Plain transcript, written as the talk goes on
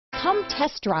Come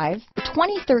test drive the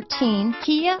 2013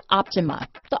 Kia Optima.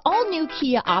 The all-new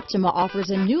Kia Optima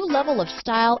offers a new level of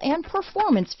style and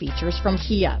performance features from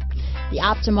Kia. The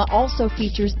Optima also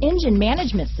features engine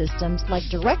management systems like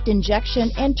direct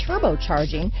injection and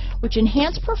turbocharging, which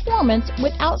enhance performance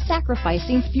without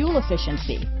sacrificing fuel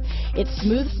efficiency. Its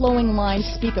smooth flowing lines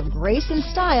speak of grace and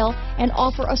style and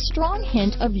offer a strong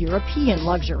hint of European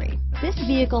luxury. This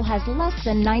vehicle has less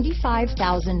than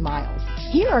 95,000 miles.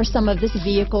 Here are some of this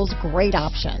vehicle's great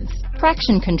options: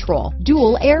 traction control,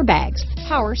 dual airbags,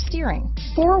 power steering,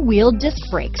 four-wheel disc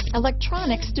brakes,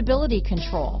 electronic stability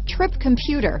control, trip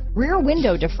computer, rear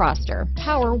window defroster,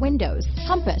 power windows,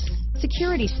 compass,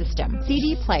 security system,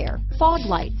 CD player, fog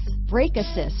lights, brake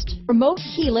assist, remote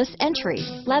keyless entry,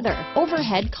 leather,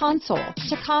 overhead console,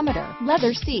 tachometer,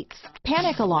 leather seats,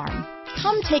 panic alarm.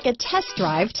 Come take a test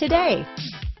drive today.